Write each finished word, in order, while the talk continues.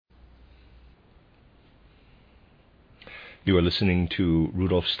You are listening to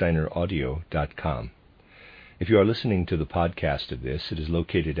RudolfSteinerAudio.com. If you are listening to the podcast of this, it is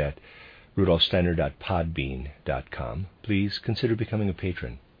located at RudolfSteiner.podbean.com. Please consider becoming a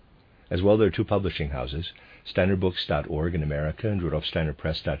patron. As well, there are two publishing houses, SteinerBooks.org in America and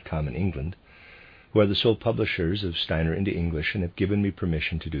RudolfSteinerPress.com in England, who are the sole publishers of Steiner into English and have given me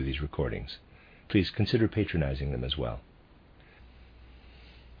permission to do these recordings. Please consider patronizing them as well.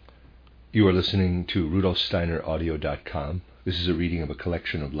 You are listening to RudolfSteinerAudio.com. This is a reading of a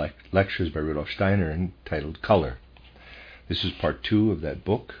collection of lectures by Rudolf Steiner entitled Color. This is part 2 of that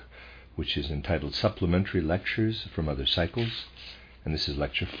book, which is entitled Supplementary Lectures from Other Cycles, and this is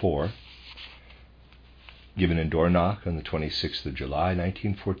lecture 4, given in Dornach on the 26th of July,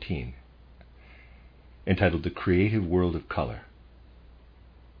 1914, entitled The Creative World of Color.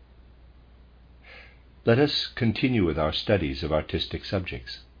 Let us continue with our studies of artistic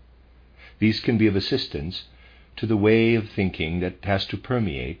subjects. These can be of assistance to the way of thinking that has to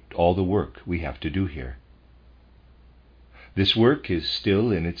permeate all the work we have to do here. This work is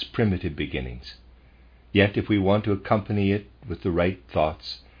still in its primitive beginnings, yet if we want to accompany it with the right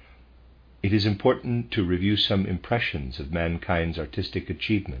thoughts, it is important to review some impressions of mankind's artistic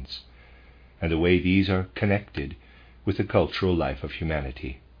achievements and the way these are connected with the cultural life of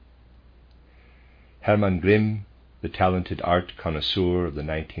humanity. Hermann Grimm, the talented art connoisseur of the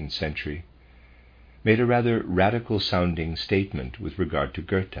 19th century, made a rather radical-sounding statement with regard to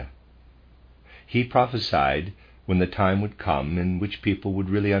Goethe. He prophesied when the time would come in which people would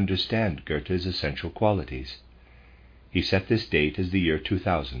really understand Goethe's essential qualities. He set this date as the year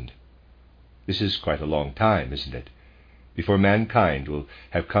 2000. This is quite a long time, isn't it, before mankind will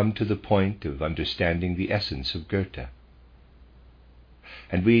have come to the point of understanding the essence of Goethe.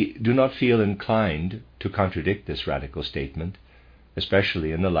 And we do not feel inclined to contradict this radical statement,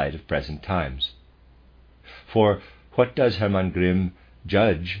 especially in the light of present times. For what does Hermann Grimm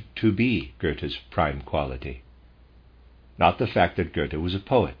judge to be Goethe's prime quality? Not the fact that Goethe was a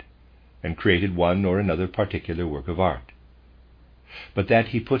poet and created one or another particular work of art, but that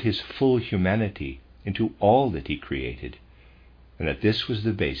he put his full humanity into all that he created, and that this was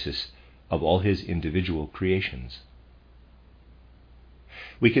the basis of all his individual creations.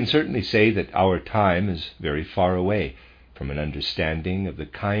 We can certainly say that our time is very far away from an understanding of the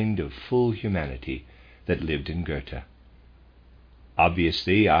kind of full humanity that lived in Goethe.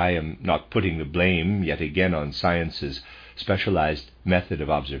 Obviously, I am not putting the blame yet again on science's specialized method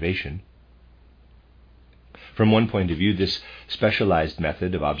of observation. From one point of view, this specialized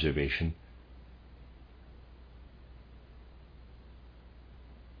method of observation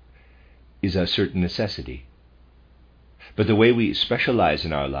is a certain necessity. But the way we specialize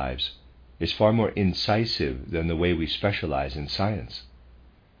in our lives is far more incisive than the way we specialize in science.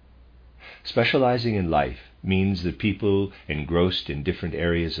 Specializing in life means that people engrossed in different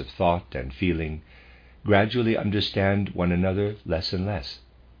areas of thought and feeling gradually understand one another less and less.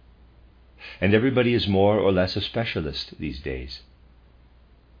 And everybody is more or less a specialist these days.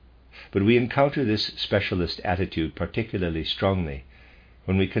 But we encounter this specialist attitude particularly strongly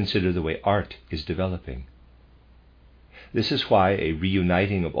when we consider the way art is developing. This is why a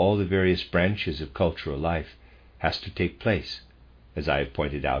reuniting of all the various branches of cultural life has to take place, as I have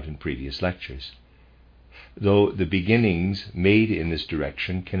pointed out in previous lectures, though the beginnings made in this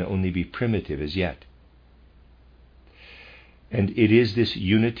direction can only be primitive as yet. And it is this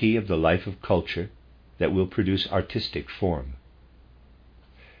unity of the life of culture that will produce artistic form.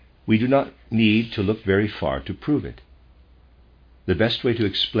 We do not need to look very far to prove it. The best way to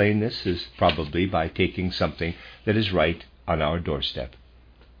explain this is probably by taking something that is right on our doorstep.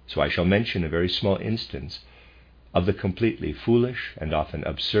 So I shall mention a very small instance of the completely foolish and often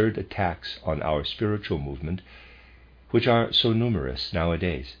absurd attacks on our spiritual movement, which are so numerous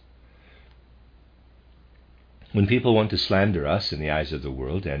nowadays. When people want to slander us in the eyes of the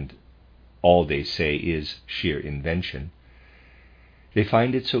world, and all they say is sheer invention, they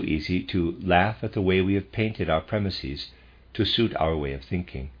find it so easy to laugh at the way we have painted our premises to suit our way of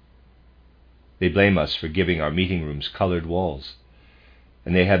thinking. They blame us for giving our meeting rooms colored walls,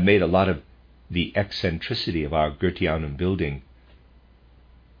 and they have made a lot of the eccentricity of our Goetheanum building,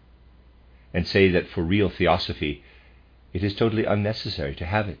 and say that for real theosophy it is totally unnecessary to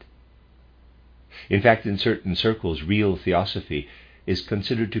have it. In fact, in certain circles, real theosophy is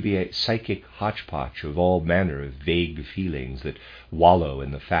considered to be a psychic hodgepodge of all manner of vague feelings that wallow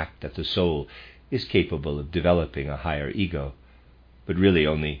in the fact that the soul is capable of developing a higher ego, but really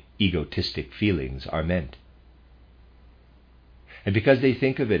only egotistic feelings are meant. And because they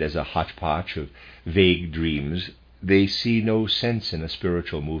think of it as a hodgepodge of vague dreams, they see no sense in a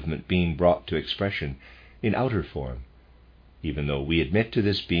spiritual movement being brought to expression in outer form, even though we admit to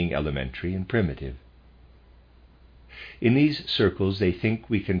this being elementary and primitive. In these circles they think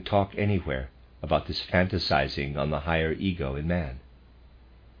we can talk anywhere about this fantasizing on the higher ego in man.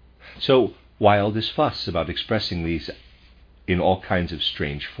 So why all this fuss about expressing these in all kinds of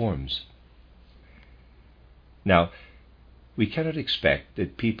strange forms? Now, we cannot expect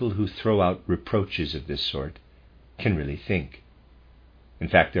that people who throw out reproaches of this sort can really think. In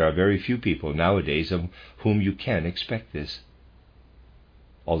fact, there are very few people nowadays of whom you can expect this.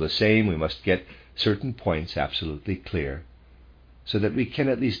 All the same, we must get certain points absolutely clear, so that we can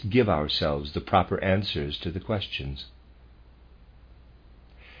at least give ourselves the proper answers to the questions.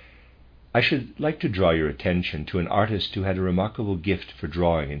 I should like to draw your attention to an artist who had a remarkable gift for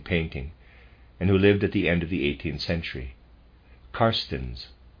drawing and painting, and who lived at the end of the 18th century, Carstens.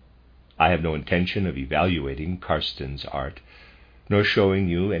 I have no intention of evaluating Carstens' art, nor showing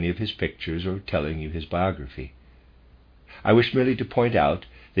you any of his pictures or telling you his biography. I wish merely to point out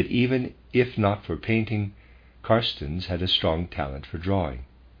that even if not for painting, Carstens had a strong talent for drawing.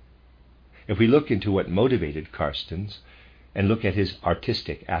 If we look into what motivated Carstens and look at his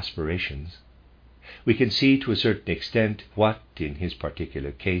artistic aspirations, we can see to a certain extent what, in his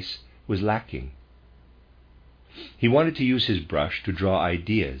particular case, was lacking. He wanted to use his brush to draw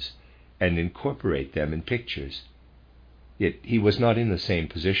ideas and incorporate them in pictures. Yet he was not in the same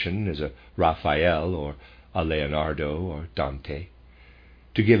position as a Raphael or a Leonardo or Dante.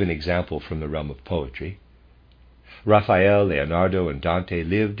 To give an example from the realm of poetry, Raphael, Leonardo, and Dante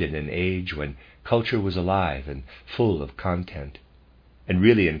lived in an age when culture was alive and full of content, and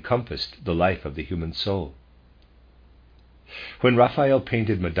really encompassed the life of the human soul. When Raphael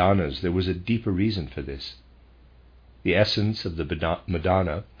painted Madonnas, there was a deeper reason for this. The essence of the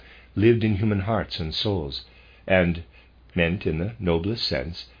Madonna lived in human hearts and souls, and meant, in the noblest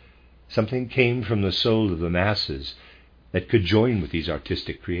sense, something came from the soul of the masses that could join with these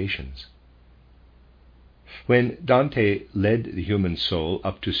artistic creations. When Dante led the human soul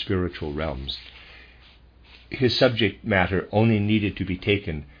up to spiritual realms, his subject matter only needed to be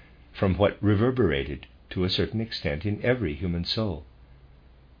taken from what reverberated to a certain extent in every human soul.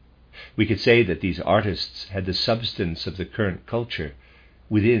 We could say that these artists had the substance of the current culture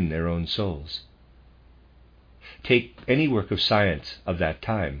within their own souls. Take any work of science of that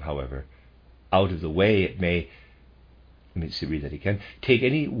time, however, out of the way it may... Take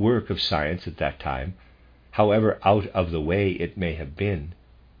any work of science at that time, however out of the way it may have been,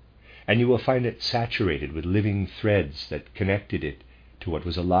 and you will find it saturated with living threads that connected it to what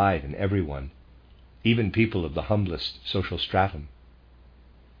was alive in everyone, even people of the humblest social stratum.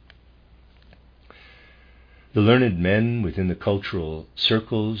 The learned men within the cultural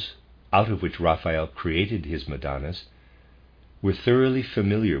circles out of which Raphael created his Madonnas were thoroughly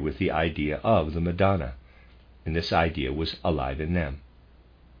familiar with the idea of the Madonna, and this idea was alive in them.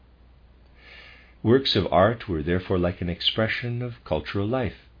 Works of art were therefore like an expression of cultural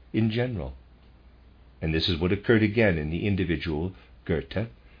life in general, and this is what occurred again in the individual Goethe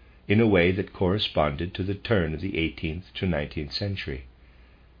in a way that corresponded to the turn of the 18th to 19th century.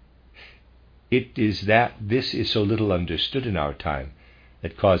 It is that this is so little understood in our time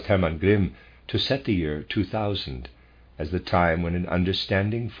that caused Hermann Grimm to set the year 2000 as the time when an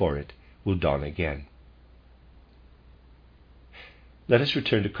understanding for it will dawn again. Let us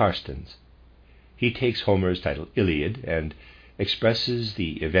return to Carstens. He takes Homer's title Iliad and expresses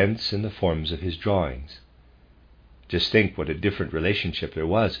the events and the forms of his drawings. Just think what a different relationship there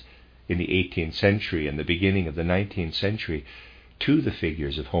was in the 18th century and the beginning of the 19th century to the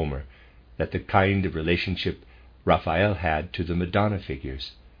figures of Homer, that the kind of relationship Raphael had to the Madonna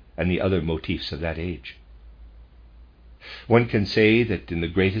figures and the other motifs of that age. One can say that in the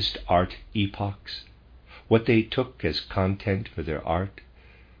greatest art epochs, what they took as content for their art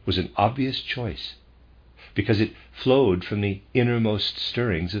was an obvious choice, because it flowed from the innermost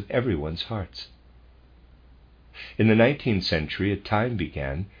stirrings of everyone's hearts. In the 19th century, a time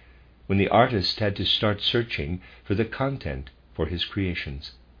began when the artist had to start searching for the content for his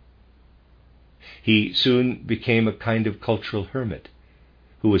creations. He soon became a kind of cultural hermit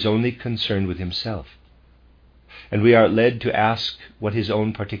who was only concerned with himself, and we are led to ask what his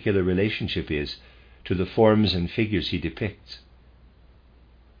own particular relationship is to the forms and figures he depicts.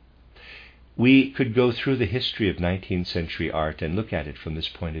 We could go through the history of 19th century art and look at it from this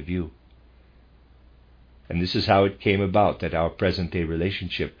point of view. And this is how it came about that our present-day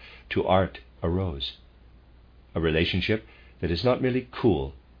relationship to art arose. A relationship that is not merely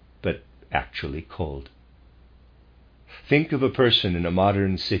cool, but actually cold. Think of a person in a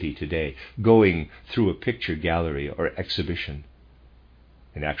modern city today going through a picture gallery or exhibition.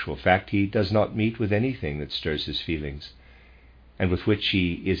 In actual fact, he does not meet with anything that stirs his feelings, and with which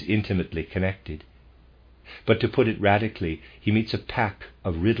he is intimately connected. But to put it radically, he meets a pack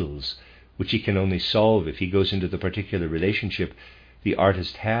of riddles which he can only solve if he goes into the particular relationship the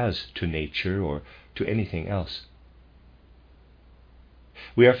artist has to nature or to anything else.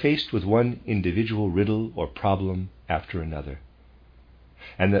 We are faced with one individual riddle or problem after another.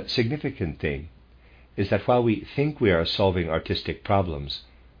 And the significant thing is that while we think we are solving artistic problems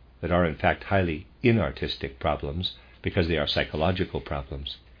that are in fact highly inartistic problems because they are psychological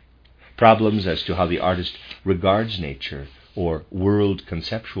problems as to how the artist regards nature, or world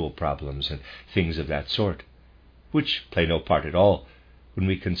conceptual problems and things of that sort, which play no part at all when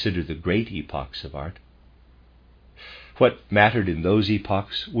we consider the great epochs of art. What mattered in those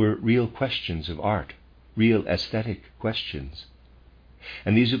epochs were real questions of art, real aesthetic questions.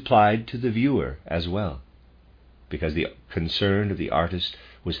 And these applied to the viewer as well, because the concern of the artist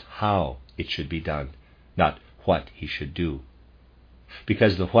was how it should be done, not what he should do,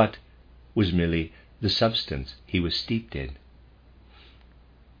 because the what was merely the substance he was steeped in.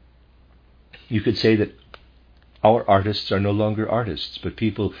 You could say that our artists are no longer artists, but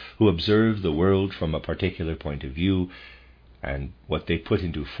people who observe the world from a particular point of view, and what they put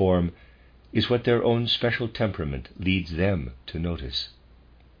into form is what their own special temperament leads them to notice.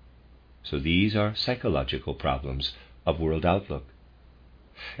 So these are psychological problems of world outlook,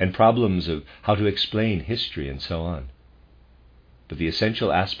 and problems of how to explain history and so on. But the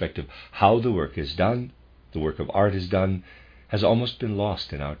essential aspect of how the work is done, the work of art is done, has almost been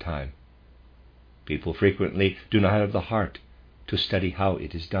lost in our time. People frequently do not have the heart to study how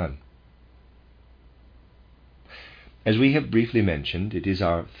it is done. As we have briefly mentioned, it is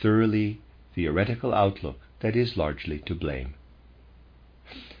our thoroughly theoretical outlook that is largely to blame.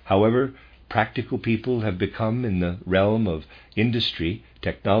 However, practical people have become in the realm of industry,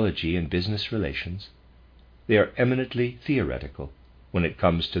 technology, and business relations. They are eminently theoretical when it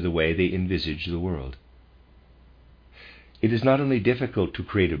comes to the way they envisage the world. It is not only difficult to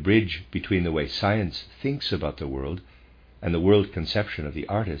create a bridge between the way science thinks about the world and the world conception of the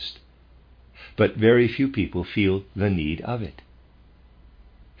artist, but very few people feel the need of it.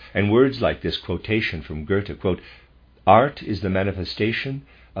 And words like this quotation from Goethe, quote, "Art is the manifestation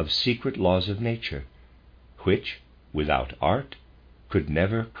of secret laws of nature, which, without art, could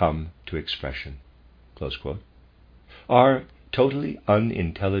never come to expression," close quote, are totally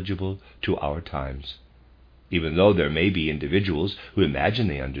unintelligible to our times, even though there may be individuals who imagine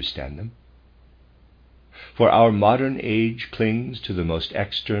they understand them. For our modern age clings to the most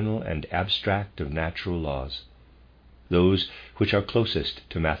external and abstract of natural laws, those which are closest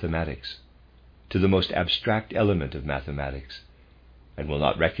to mathematics, to the most abstract element of mathematics, and will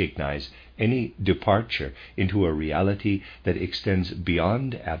not recognize any departure into a reality that extends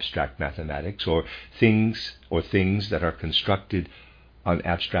beyond abstract mathematics or things that are constructed on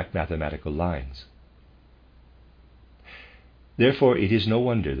abstract mathematical lines. Therefore, it is no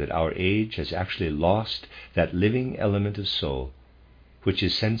wonder that our age has actually lost that living element of soul, which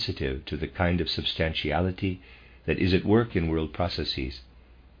is sensitive to the kind of substantiality that is at work in world processes,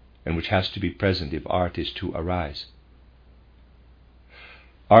 and which has to be present if art is to arise.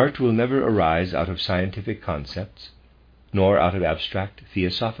 Art will never arise out of scientific concepts, nor out of abstract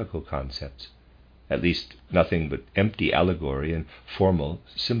theosophical concepts, at least nothing but empty allegory and formal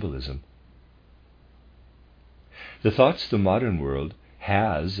symbolism. The thoughts the modern world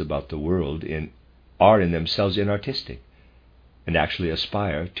has about the world are in themselves inartistic, and actually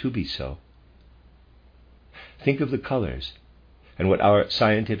aspire to be so. Think of the colors, and what our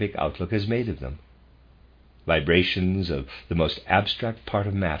scientific outlook has made of them. Vibrations of the most abstract part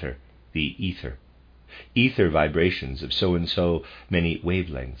of matter, the ether. Ether vibrations of so and so many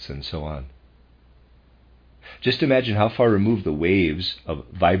wavelengths, and so on. Just imagine how far removed the waves of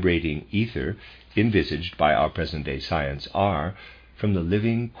vibrating ether envisaged by our present-day science are from the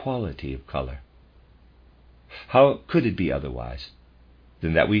living quality of color. How could it be otherwise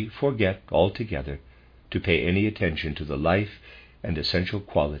than that we forget altogether to pay any attention to the life and essential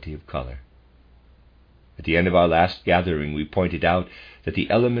quality of color? At the end of our last gathering, we pointed out that the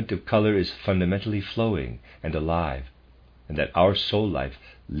element of color is fundamentally flowing and alive, and that our soul life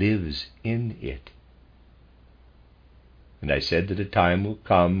lives in it. And I said that a time will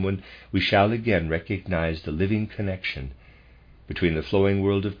come when we shall again recognize the living connection between the flowing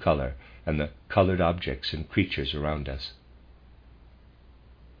world of color and the colored objects and creatures around us.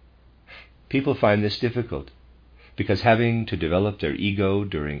 People find this difficult because, having to develop their ego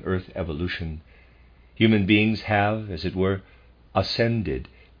during Earth evolution, human beings have, as it were, ascended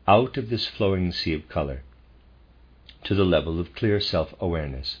out of this flowing sea of color to the level of clear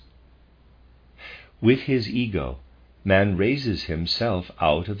self-awareness. With his ego, man raises himself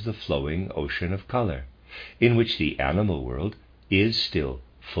out of the flowing ocean of color, in which the animal world is still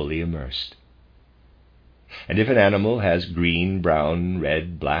fully immersed. And if an animal has green, brown,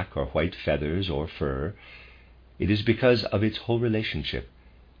 red, black, or white feathers or fur, it is because of its whole relationship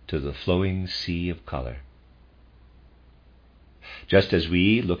to the flowing sea of color. Just as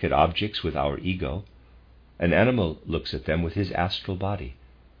we look at objects with our ego, an animal looks at them with his astral body,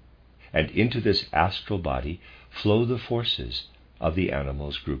 and into this astral body flow the forces of the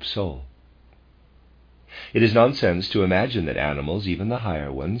animal's group soul. It is nonsense to imagine that animals, even the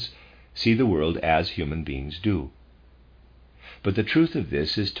higher ones, see the world as human beings do. But the truth of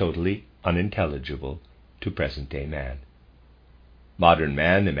this is totally unintelligible to present-day man. Modern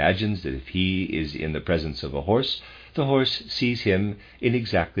man imagines that if he is in the presence of a horse, the horse sees him in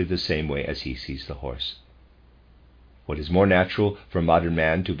exactly the same way as he sees the horse. What is more natural for modern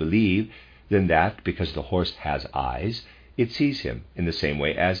man to believe than that, because the horse has eyes, it sees him in the same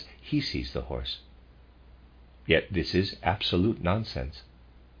way as he sees the horse? Yet this is absolute nonsense.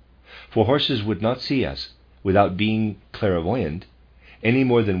 For horses would not see us without being clairvoyant, any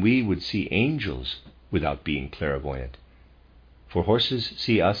more than we would see angels without being clairvoyant. For horses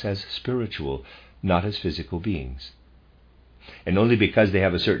see us as spiritual, not as physical beings. And only because they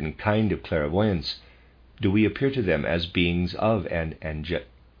have a certain kind of clairvoyance do we appear to them as beings of an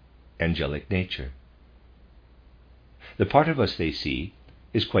angelic nature. The part of us they see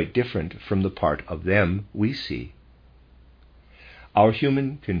is quite different from the part of them we see. Our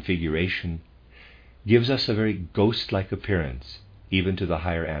human configuration gives us a very ghost-like appearance, even to the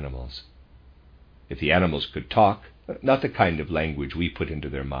higher animals. If the animals could talk, not the kind of language we put into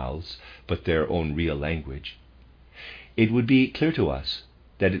their mouths, but their own real language, it would be clear to us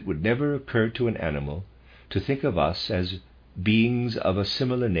that it would never occur to an animal to think of us as beings of a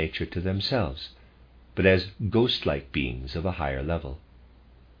similar nature to themselves, but as ghost-like beings of a higher level.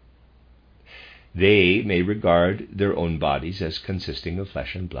 They may regard their own bodies as consisting of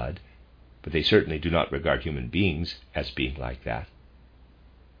flesh and blood, but they certainly do not regard human beings as being like that.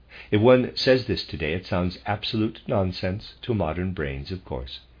 If one says this today, it sounds absolute nonsense to modern brains, of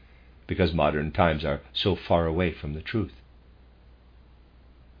course, because modern times are so far away from the truth.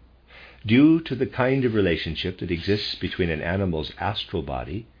 Due to the kind of relationship that exists between an animal's astral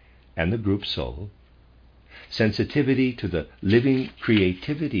body and the group soul, sensitivity to the living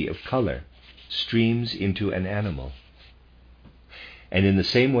creativity of color streams into an animal. And in the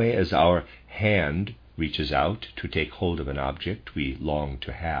same way as our hand reaches out to take hold of an object we long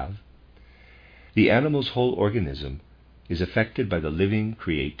to have, the animal's whole organism is affected by the living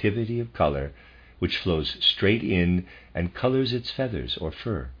creativity of color, which flows straight in and colors its feathers or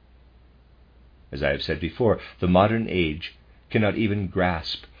fur. As I have said before, the modern age cannot even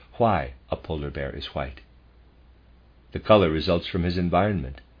grasp why a polar bear is white. The color results from his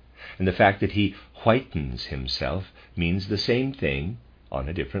environment, and the fact that he whitens himself means the same thing, on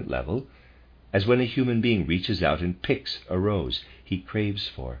a different level, as when a human being reaches out and picks a rose he craves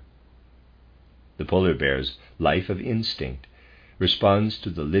for. The polar bear's life of instinct responds to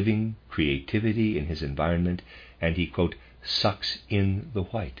the living creativity in his environment, and he, quote, sucks in the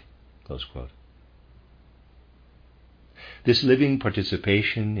white, close quote. This living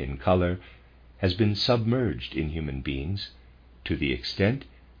participation in color has been submerged in human beings to the extent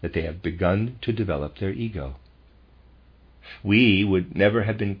that they have begun to develop their ego. We would never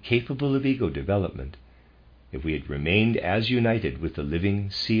have been capable of ego development if we had remained as united with the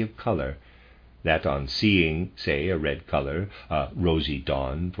living sea of color that on seeing, say, a red color, a rosy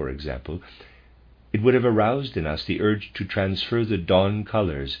dawn, for example, it would have aroused in us the urge to transfer the dawn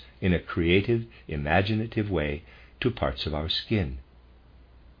colors in a creative, imaginative way to parts of our skin.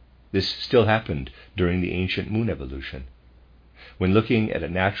 This still happened during the ancient moon evolution, when looking at a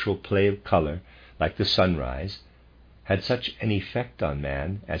natural play of color, like the sunrise, had such an effect on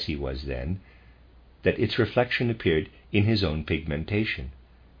man as he was then, that its reflection appeared in his own pigmentation,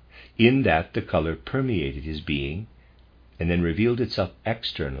 in that the color permeated his being and then revealed itself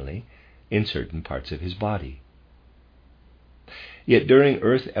externally in certain parts of his body. Yet during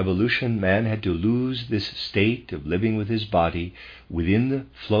earth evolution, man had to lose this state of living with his body within the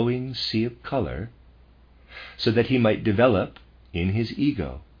flowing sea of color, so that he might develop in his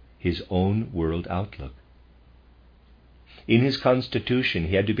ego his own world outlook. In his constitution,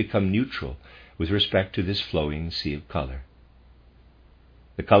 he had to become neutral with respect to this flowing sea of color.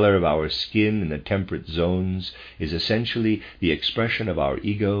 The color of our skin in the temperate zones is essentially the expression of our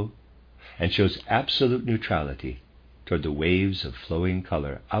ego and shows absolute neutrality toward the waves of flowing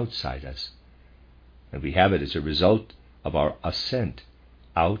color outside us, and we have it as a result of our ascent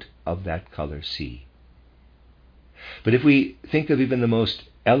out of that color sea. But if we think of even the most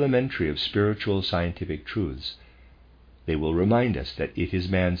elementary of spiritual scientific truths, they will remind us that it is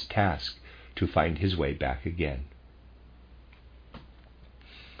man's task to find his way back again.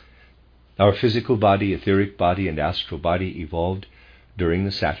 Our physical body, etheric body, and astral body evolved during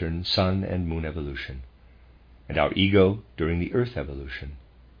the Saturn, Sun, and Moon evolution, and our ego during the Earth evolution.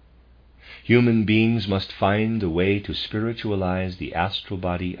 Human beings must find the way to spiritualize the astral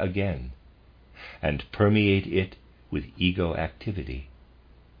body again and permeate it with ego activity.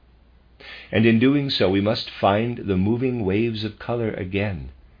 And in doing so, we must find the moving waves of color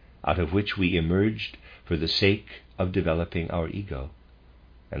again, out of which we emerged for the sake of developing our ego,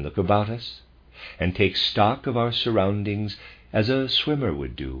 and look about us and take stock of our surroundings as a swimmer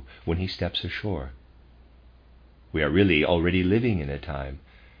would do when he steps ashore. We are really already living in a time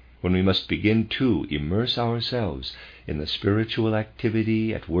when we must begin to immerse ourselves in the spiritual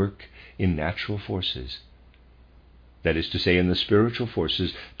activity at work in natural forces. That is to say, in the spiritual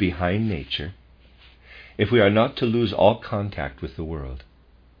forces behind nature, if we are not to lose all contact with the world.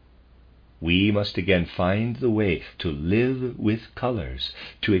 We must again find the way to live with colors,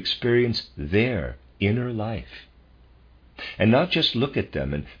 to experience their inner life, and not just look at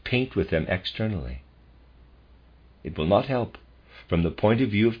them and paint with them externally. It will not help, from the point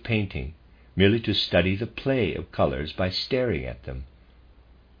of view of painting, merely to study the play of colors by staring at them.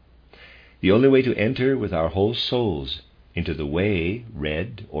 The only way to enter with our whole souls into the way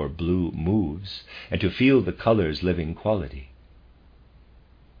red or blue moves, and to feel the color's living quality.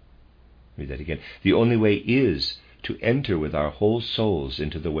 Read that again. The only way is to enter with our whole souls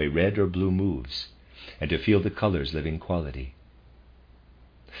into the way red or blue moves, and to feel the color's living quality.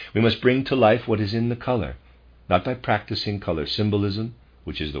 We must bring to life what is in the color, not by practicing color symbolism,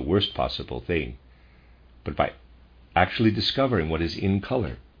 which is the worst possible thing, but by actually discovering what is in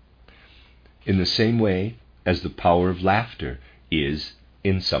color, in the same way as the power of laughter is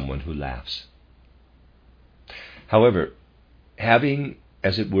in someone who laughs. However, having,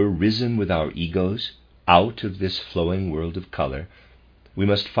 as it were, risen with our egos out of this flowing world of color, we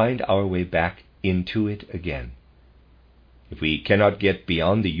must find our way back into it again. If we cannot get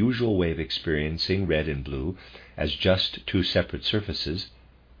beyond the usual way of experiencing red and blue as just two separate surfaces,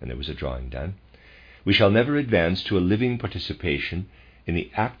 and there was a drawing done, we shall never advance to a living participation in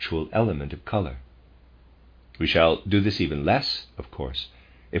the actual element of color. We shall do this even less, of course,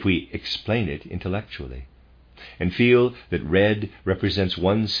 if we explain it intellectually, and feel that red represents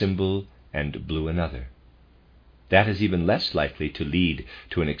one symbol and blue another. That is even less likely to lead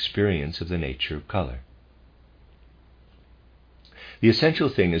to an experience of the nature of color. The essential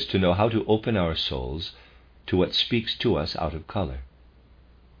thing is to know how to open our souls to what speaks to us out of color.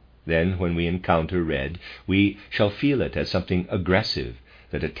 Then, when we encounter red, we shall feel it as something aggressive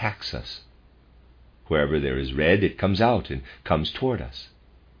that attacks us. Wherever there is red, it comes out and comes toward us.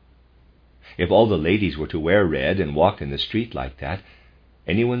 If all the ladies were to wear red and walk in the street like that,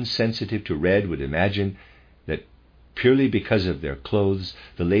 anyone sensitive to red would imagine that purely because of their clothes,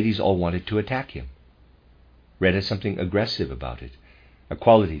 the ladies all wanted to attack him. Red has something aggressive about it, a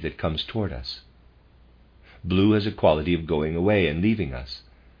quality that comes toward us. Blue has a quality of going away and leaving us,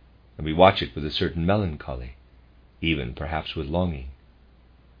 and we watch it with a certain melancholy, even perhaps with longing.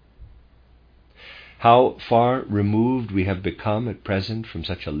 How far removed we have become at present from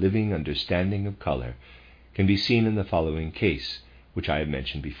such a living understanding of color can be seen in the following case, which I have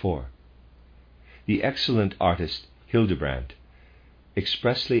mentioned before. The excellent artist Hildebrandt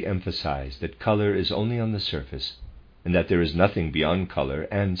expressly emphasized that color is only on the surface, and that there is nothing beyond color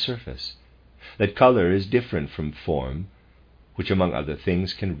and surface, that color is different from form, which among other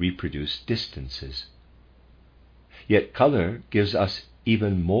things can reproduce distances. Yet color gives us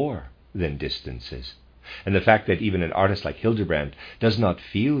even more than distances, and the fact that even an artist like Hildebrandt does not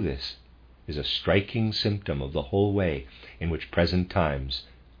feel this is a striking symptom of the whole way in which present times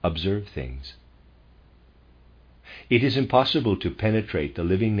observe things. It is impossible to penetrate the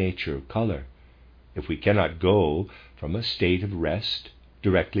living nature of color if we cannot go from a state of rest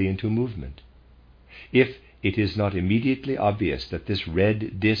directly into movement, if it is not immediately obvious that this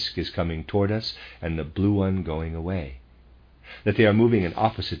red disk is coming toward us and the blue one going away, that they are moving in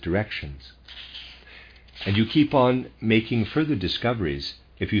opposite directions. And you keep on making further discoveries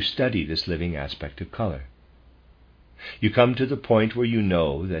if you study this living aspect of color. You come to the point where you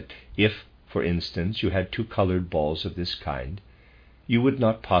know that if, for instance, you had two colored balls of this kind, you would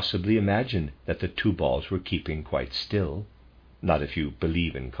not possibly imagine that the two balls were keeping quite still, not if you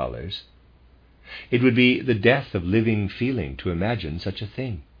believe in colors. It would be the death of living feeling to imagine such a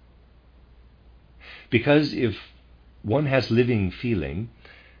thing. Because if one has living feeling,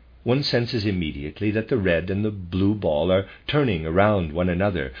 one senses immediately that the red and the blue ball are turning around one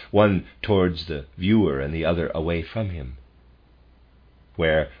another, one towards the viewer and the other away from him.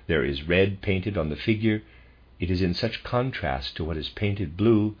 Where there is red painted on the figure, it is in such contrast to what is painted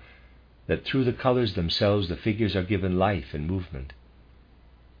blue that through the colors themselves the figures are given life and movement.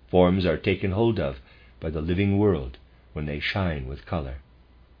 Forms are taken hold of by the living world when they shine with color.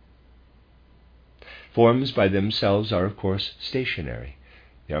 Forms by themselves are, of course, stationary.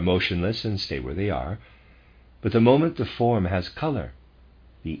 They are motionless and stay where they are. But the moment the form has color,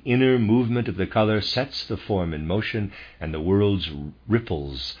 the inner movement of the color sets the form in motion, and the world's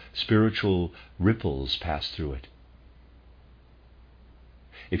ripples, spiritual ripples, pass through it.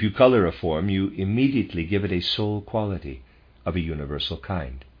 If you color a form, you immediately give it a soul quality of a universal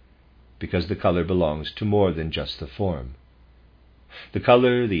kind, because the color belongs to more than just the form. The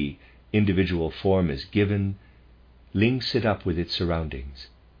color the individual form is given links it up with its surroundings.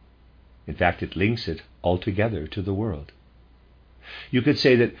 In fact, it links it altogether to the world. You could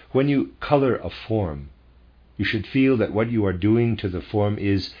say that when you color a form, you should feel that what you are doing to the form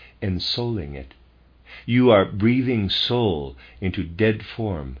is ensouling it. You are breathing soul into dead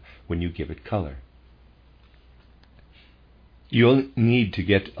form when you give it color. You'll need to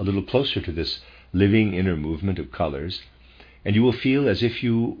get a little closer to this living inner movement of colors, and you will feel as if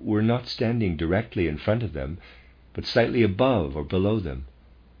you were not standing directly in front of them, but slightly above or below them,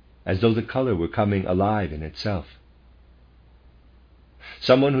 as though the color were coming alive in itself.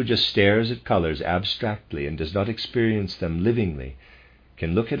 Someone who just stares at colors abstractly and does not experience them livingly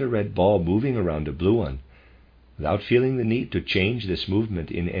can look at a red ball moving around a blue one without feeling the need to change this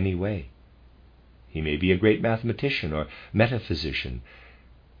movement in any way. He may be a great mathematician or metaphysician,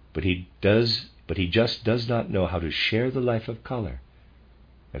 but he just does not know how to share the life of color.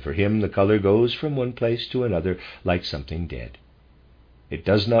 And for him the color goes from one place to another like something dead. It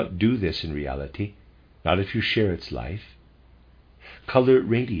does not do this in reality, not if you share its life. Color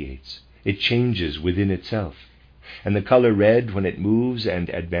radiates, it changes within itself, and the color red, when it moves and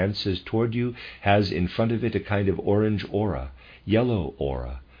advances toward you, has in front of it a kind of orange aura, yellow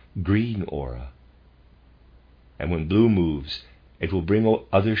aura, green aura. And when blue moves, it will bring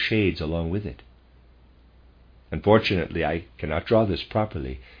other shades along with it. Unfortunately, I cannot draw this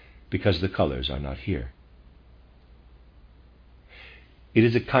properly because the colors are not here. It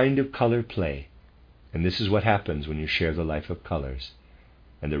is a kind of color play, and this is what happens when you share the life of colors,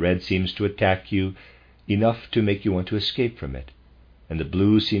 and the red seems to attack you enough to make you want to escape from it, and the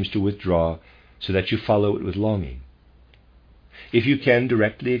blue seems to withdraw so that you follow it with longing. If you can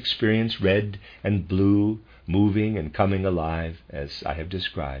directly experience red and blue moving and coming alive, as I have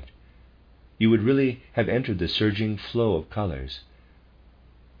described, you would really have entered the surging flow of colors.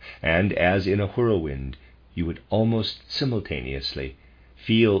 And as in a whirlwind, you would almost simultaneously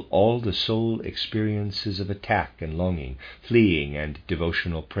feel all the soul experiences of attack and longing, fleeing and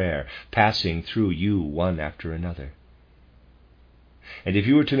devotional prayer, passing through you one after another. And if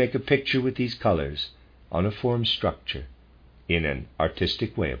you were to make a picture with these colors on a form structure, in an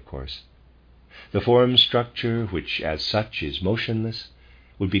artistic way, of course, the form structure, which as such is motionless,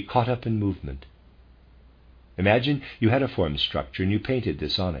 would be caught up in movement. Imagine you had a form structure and you painted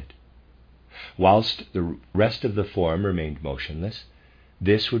this on it. Whilst the rest of the form remained motionless,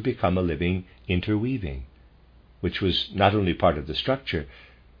 this would become a living interweaving, which was not only part of the structure,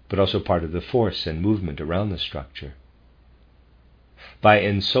 but also part of the force and movement around the structure. By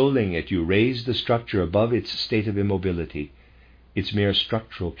ensouling it, you raise the structure above its state of immobility, its mere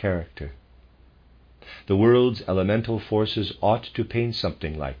structural character. The world's elemental forces ought to paint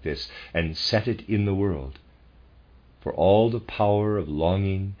something like this and set it in the world. For all the power of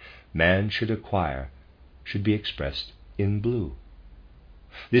longing man should acquire should be expressed in blue.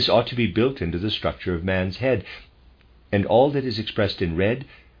 This ought to be built into the structure of man's head, and all that is expressed in red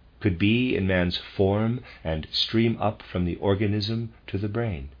could be in man's form and stream up from the organism to the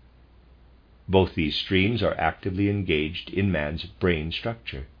brain. Both these streams are actively engaged in man's brain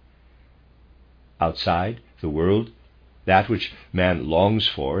structure. Outside, the world, that which man longs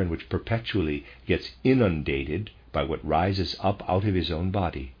for and which perpetually gets inundated by what rises up out of his own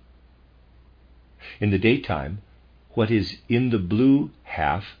body. In the daytime, what is in the blue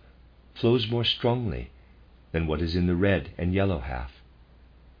half flows more strongly than what is in the red and yellow half.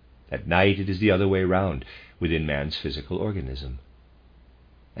 At night it is the other way round within man's physical organism.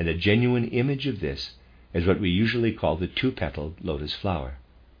 And a genuine image of this is what we usually call the two-petaled lotus flower,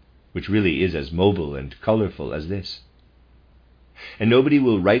 which really is as mobile and colorful as this. And nobody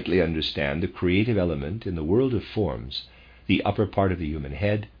will rightly understand the creative element in the world of forms, the upper part of the human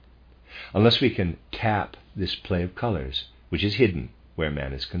head, unless we can tap this play of colors, which is hidden where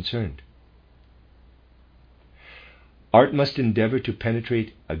man is concerned. Art must endeavor to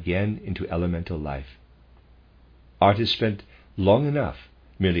penetrate again into elemental life. Art has spent long enough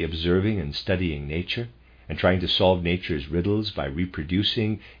merely observing and studying nature, and trying to solve nature's riddles by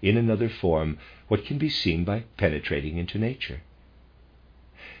reproducing in another form what can be seen by penetrating into nature.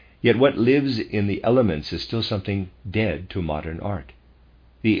 Yet what lives in the elements is still something dead to modern art.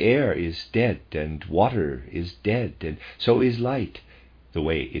 The air is dead, and water is dead, and so is light, the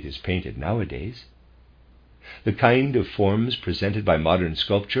way it is painted nowadays. The kind of forms presented by modern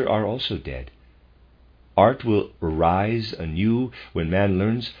sculpture are also dead. Art will arise anew when man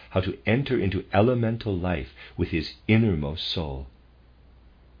learns how to enter into elemental life with his innermost soul.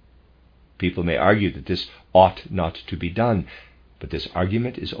 People may argue that this ought not to be done, but this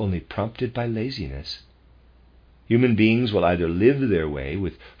argument is only prompted by laziness. Human beings will either live their way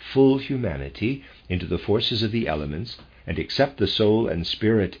with full humanity into the forces of the elements and accept the soul and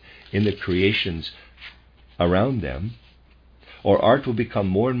spirit in the creations around them, or art will become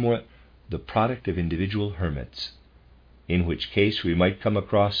more and more the product of individual hermits, in which case we might come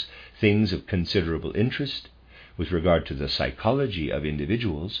across things of considerable interest with regard to the psychology of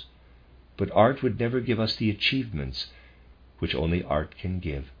individuals, but art would never give us the achievements which only art can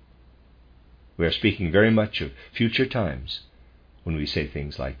give. We are speaking very much of future times when we say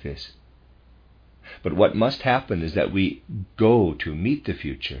things like this. But what must happen is that we go to meet the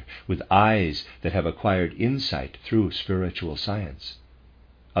future with eyes that have acquired insight through spiritual science.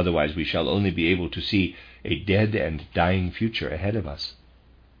 Otherwise we shall only be able to see a dead and dying future ahead of us.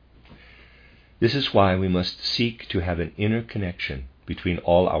 This is why we must seek to have an inner connection between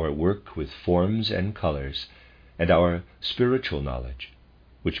all our work with forms and colors and our spiritual knowledge,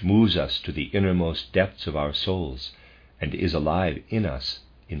 which moves us to the innermost depths of our souls and is alive in us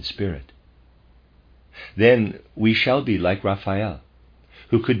in spirit. Then we shall be like Raphael,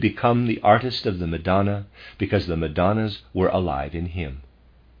 who could become the artist of the Madonna because the Madonnas were alive in him,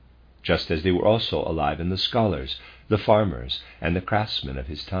 just as they were also alive in the scholars, the farmers, and the craftsmen of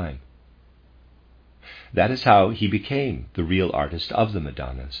his time. That is how he became the real artist of the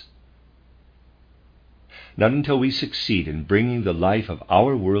Madonnas. Not until we succeed in bringing the life of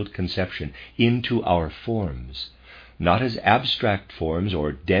our world conception into our forms, not as abstract forms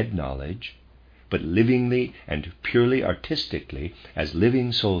or dead knowledge, but livingly and purely artistically as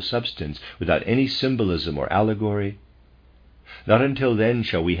living soul substance without any symbolism or allegory, not until then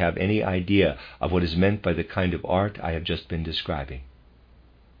shall we have any idea of what is meant by the kind of art I have just been describing.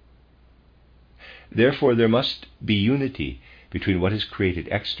 Therefore, there must be unity between what is created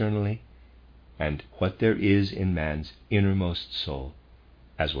externally and what there is in man's innermost soul,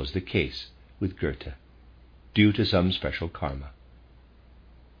 as was the case with Goethe, due to some special karma.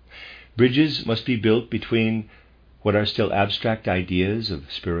 Bridges must be built between what are still abstract ideas of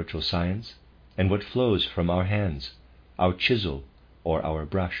spiritual science and what flows from our hands, our chisel, or our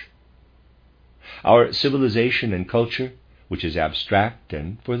brush. Our civilization and culture, which is abstract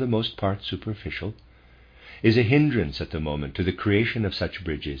and for the most part superficial, is a hindrance at the moment to the creation of such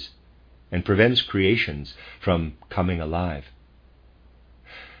bridges, and prevents creations from coming alive.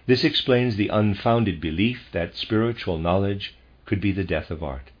 This explains the unfounded belief that spiritual knowledge could be the death of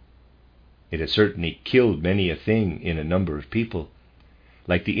art. It has certainly killed many a thing in a number of people,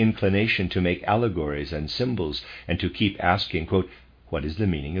 like the inclination to make allegories and symbols and to keep asking, quote, "What is the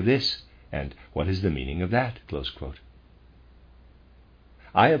meaning of this?" and "What is the meaning of that?" close quote.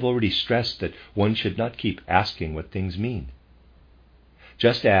 I have already stressed that one should not keep asking what things mean.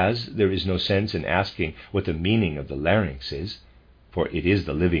 Just as there is no sense in asking what the meaning of the larynx is, for it is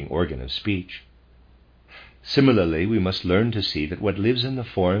the living organ of speech, similarly we must learn to see that what lives in the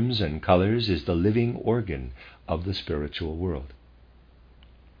forms and colors is the living organ of the spiritual world.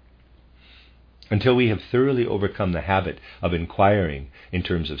 Until we have thoroughly overcome the habit of inquiring in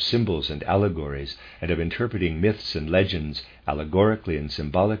terms of symbols and allegories, and of interpreting myths and legends allegorically and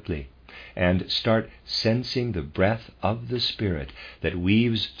symbolically, and start sensing the breath of the Spirit that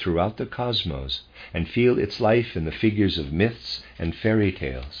weaves throughout the cosmos, and feel its life in the figures of myths and fairy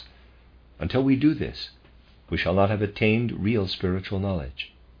tales, until we do this, we shall not have attained real spiritual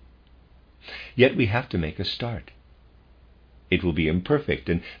knowledge. Yet we have to make a start. It will be imperfect,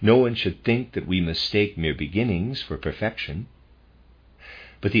 and no one should think that we mistake mere beginnings for perfection.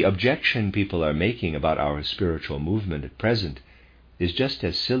 But the objection people are making about our spiritual movement at present is just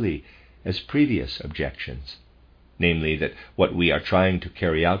as silly as previous objections, namely that what we are trying to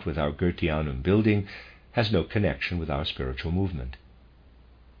carry out with our Goetheanum building has no connection with our spiritual movement.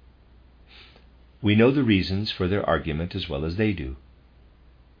 We know the reasons for their argument as well as they do.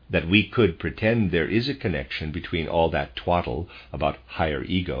 that we could pretend there is a connection between all that twaddle about higher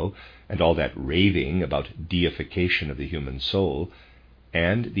ego and all that raving about deification of the human soul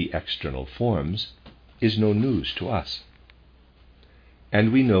and the external forms is no news to us.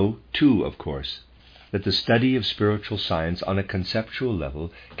 And we know, too, of course, that the study of spiritual science on a conceptual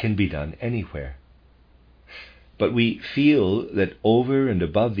level can be done anywhere. But we feel that over and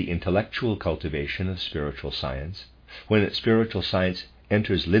above the intellectual cultivation of spiritual science, when spiritual science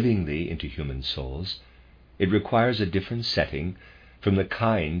enters livingly into human souls, it requires a different setting from the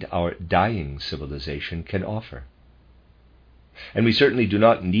kind our dying civilization can offer. And we certainly do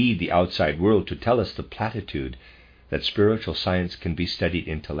not need the outside world to tell us the platitude that spiritual science can be studied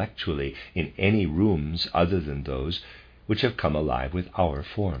intellectually in any rooms other than those which have come alive with our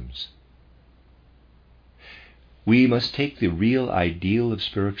forms. We must take the real ideal of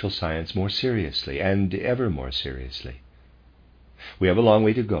spiritual science more seriously, and ever more seriously. We have a long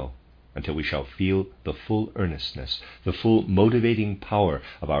way to go until we shall feel the full earnestness, the full motivating power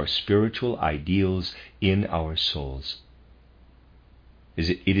of our spiritual ideals in our souls.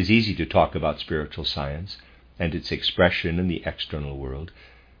 It is easy to talk about spiritual science and its expression in the external world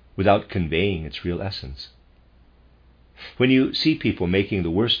without conveying its real essence. When you see people making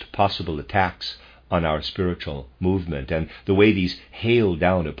the worst possible attacks on our spiritual movement and the way these hail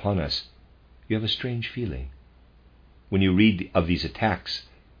down upon us, you have a strange feeling. When you read of these attacks,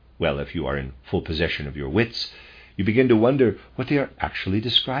 well, if you are in full possession of your wits, you begin to wonder what they are actually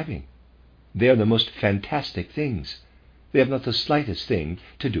describing. They are the most fantastic things. They have not the slightest thing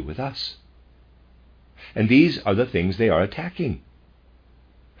to do with us. And these are the things they are attacking.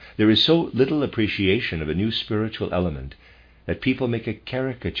 There is so little appreciation of a new spiritual element that people make a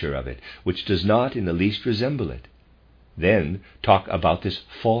caricature of it which does not in the least resemble it, then talk about this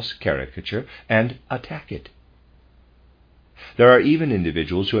false caricature and attack it. There are even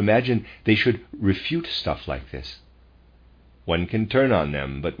individuals who imagine they should refute stuff like this. One can turn on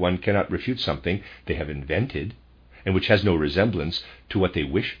them, but one cannot refute something they have invented and which has no resemblance to what they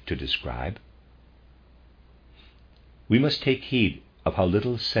wish to describe. We must take heed of how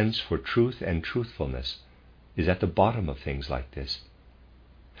little sense for truth and truthfulness is at the bottom of things like this.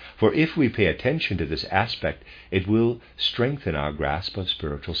 For if we pay attention to this aspect, it will strengthen our grasp of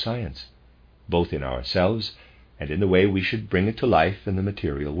spiritual science, both in ourselves and in the way we should bring it to life in the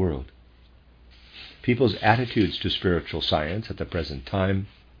material world. People's attitudes to spiritual science at the present time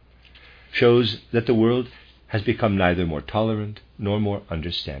shows that the world has become neither more tolerant nor more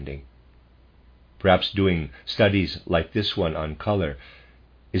understanding. Perhaps doing studies like this one on color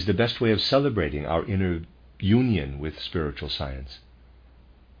is the best way of celebrating our inner union with spiritual science.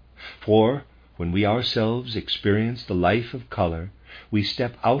 For when we ourselves experience the life of color, we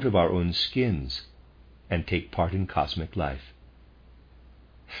step out of our own skins and take part in cosmic life.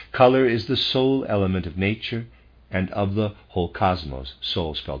 Color is the soul element of nature and of the whole cosmos,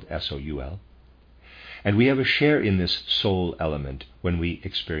 soul spelled S-O-U-L. And we have a share in this soul element when we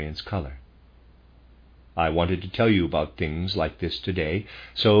experience color. I wanted to tell you about things like this today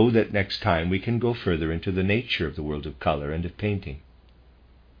so that next time we can go further into the nature of the world of color and of painting.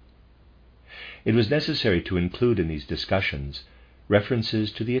 It was necessary to include in these discussions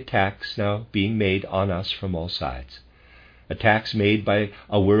references to the attacks now being made on us from all sides, attacks made by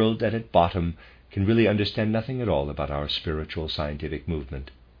a world that at bottom can really understand nothing at all about our spiritual scientific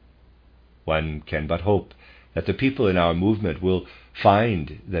movement. One can but hope that the people in our movement will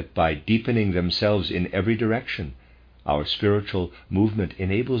find that by deepening themselves in every direction, our spiritual movement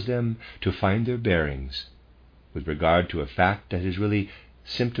enables them to find their bearings with regard to a fact that is really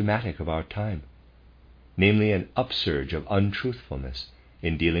symptomatic of our time, namely an upsurge of untruthfulness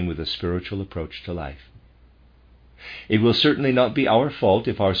in dealing with a spiritual approach to life. It will certainly not be our fault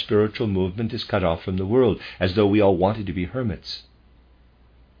if our spiritual movement is cut off from the world, as though we all wanted to be hermits.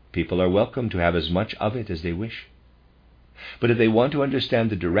 People are welcome to have as much of it as they wish. But if they want to understand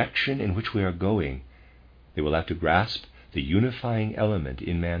the direction in which we are going, they will have to grasp the unifying element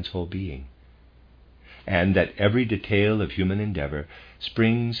in man's whole being, and that every detail of human endeavor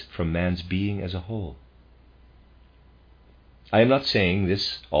springs from man's being as a whole. I am not saying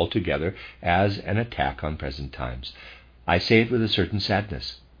this altogether as an attack on present times. I say it with a certain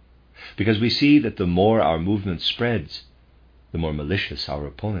sadness, because we see that the more our movement spreads, the more malicious our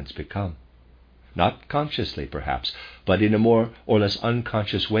opponents become. Not consciously, perhaps, but in a more or less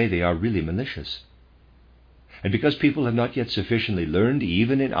unconscious way they are really malicious. And because people have not yet sufficiently learned,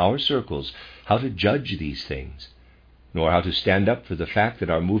 even in our circles, how to judge these things, nor how to stand up for the fact that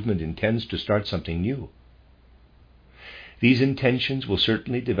our movement intends to start something new. These intentions will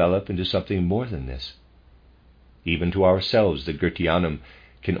certainly develop into something more than this. Even to ourselves, the Goetheanum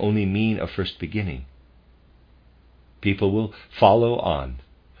can only mean a first beginning. People will follow on.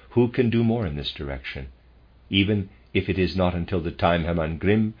 Who can do more in this direction, even if it is not until the time Hermann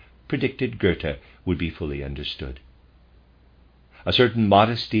Grimm predicted Goethe would be fully understood? A certain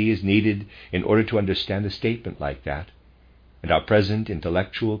modesty is needed in order to understand a statement like that, and our present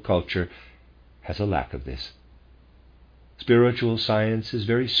intellectual culture has a lack of this. Spiritual science is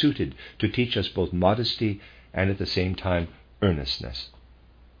very suited to teach us both modesty and at the same time earnestness.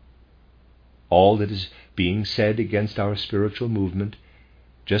 All that is being said against our spiritual movement,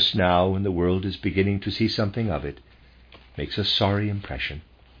 just now when the world is beginning to see something of it, makes a sorry impression.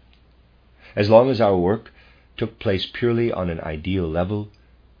 As long as our work took place purely on an ideal level,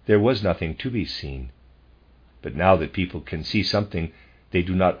 there was nothing to be seen. But now that people can see something they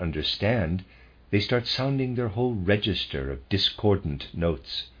do not understand, they start sounding their whole register of discordant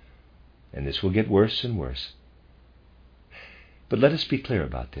notes, and this will get worse and worse. But let us be clear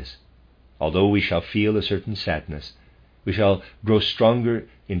about this. Although we shall feel a certain sadness, we shall grow stronger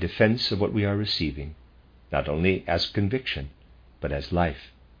in defense of what we are receiving, not only as conviction, but as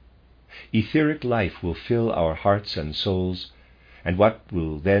life. Etheric life will fill our hearts and souls, and what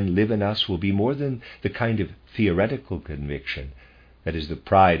will then live in us will be more than the kind of theoretical conviction that is the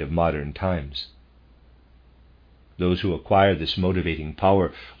pride of modern times. Those who acquire this motivating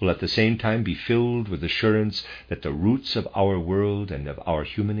power will at the same time be filled with assurance that the roots of our world and of our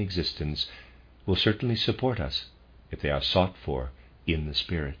human existence will certainly support us if they are sought for in the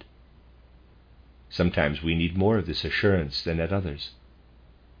Spirit. Sometimes we need more of this assurance than at others.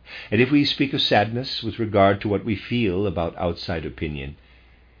 And if we speak of sadness with regard to what we feel about outside opinion,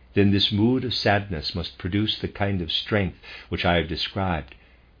 then this mood of sadness must produce the kind of strength which I have described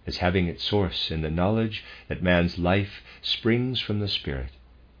as having its source in the knowledge that man's life springs from the Spirit,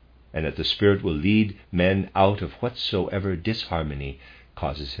 and that the Spirit will lead men out of whatsoever disharmony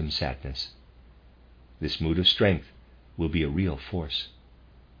causes him sadness. This mood of strength will be a real force.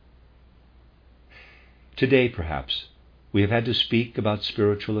 Today, perhaps, we have had to speak about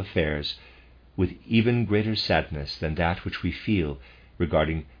spiritual affairs with even greater sadness than that which we feel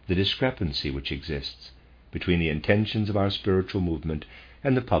regarding the discrepancy which exists between the intentions of our spiritual movement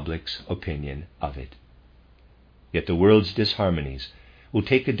and the public's opinion of it. Yet the world's disharmonies will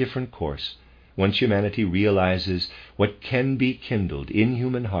take a different course once humanity realizes what can be kindled in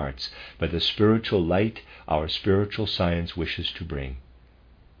human hearts by the spiritual light our spiritual science wishes to bring.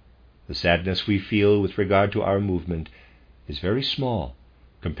 The sadness we feel with regard to our movement is very small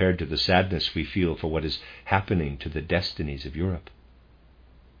compared to the sadness we feel for what is happening to the destinies of Europe.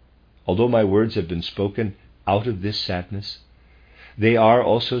 Although my words have been spoken out of this sadness, they are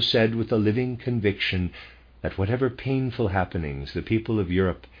also said with a living conviction that whatever painful happenings the people of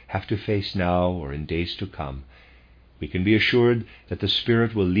Europe have to face now or in days to come, we can be assured that the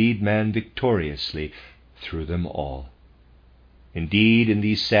Spirit will lead man victoriously through them all. Indeed, in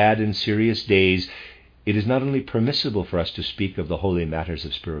these sad and serious days, it is not only permissible for us to speak of the holy matters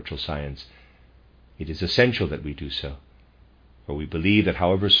of spiritual science, it is essential that we do so, for we believe that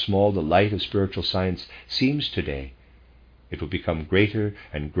however small the light of spiritual science seems today, it will become greater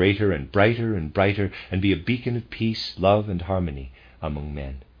and greater and brighter and be a beacon of peace, love, and harmony among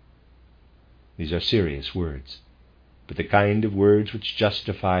men. These are serious words, but the kind of words which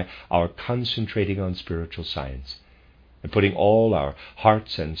justify our concentrating on spiritual science and putting all our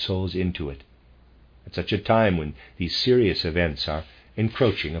hearts and souls into it at such a time when these serious events are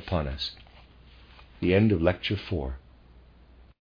encroaching upon us. The end of Lecture 4.